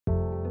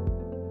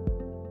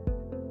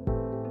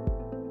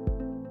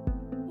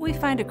We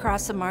find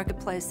across the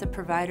marketplace that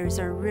providers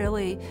are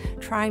really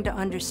trying to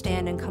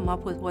understand and come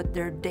up with what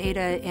their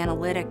data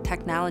analytic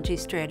technology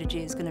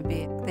strategy is going to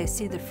be. They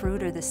see the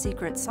fruit or the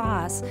secret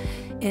sauce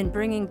in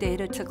bringing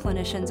data to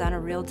clinicians on a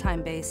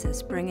real-time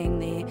basis, bringing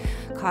the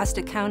cost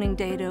accounting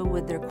data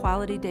with their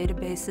quality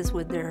databases,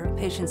 with their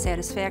patient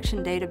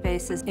satisfaction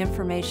databases,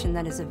 information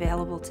that is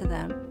available to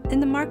them. In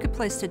the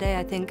marketplace today,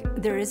 I think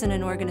there isn't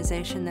an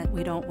organization that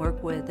we don't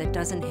work with that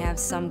doesn't have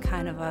some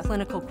kind of a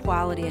clinical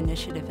quality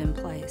initiative in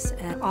place.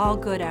 And all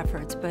good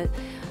efforts, but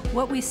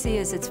what we see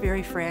is it's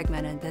very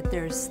fragmented, that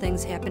there's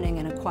things happening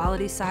in a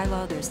quality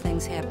silo, there's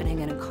things happening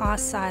in a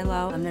cost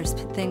silo, and there's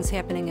things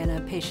happening in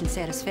a patient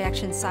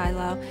satisfaction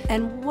silo.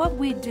 And what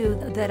we do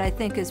that I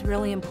think is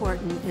really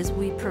important is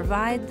we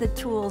provide the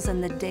tools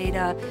and the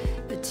data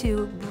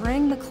to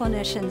bring the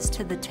clinicians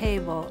to the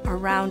table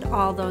around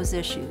all those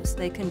issues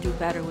they can do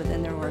better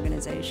within their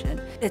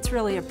organization. It's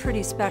really a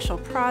pretty special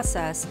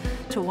process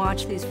to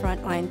watch these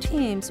frontline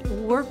teams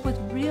work with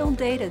real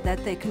data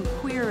that they can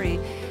query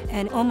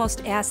and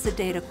almost ask the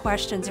data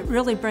questions. It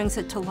really brings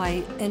it to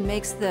light and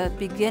makes the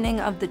beginning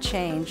of the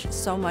change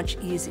so much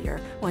easier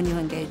when you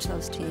engage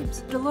those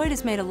teams. Deloitte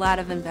has made a lot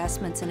of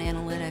investments in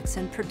analytics,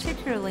 and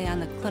particularly on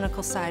the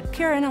clinical side.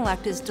 Care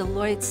Intellect is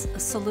Deloitte's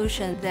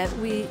solution that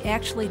we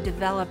actually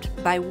developed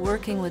by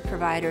working with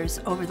providers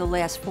over the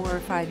last 4 or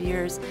 5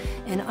 years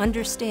and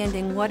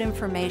understanding what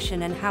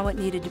information and how it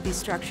needed to be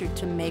structured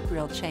to make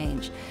real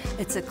change.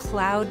 It's a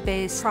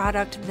cloud-based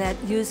product that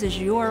uses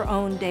your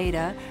own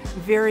data,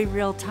 very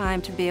real-time,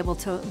 to be able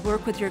to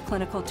work with your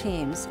clinical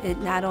teams. It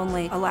not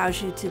only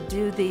allows you to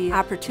do the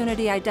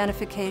opportunity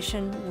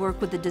identification,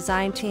 work with the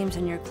design teams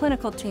and your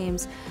clinical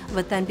teams,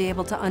 but then be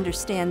able to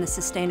understand the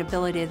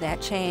sustainability of that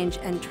change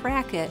and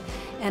track it,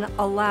 and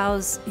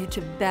allows you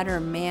to better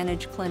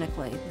manage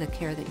clinically the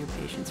care that your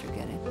patients are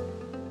getting.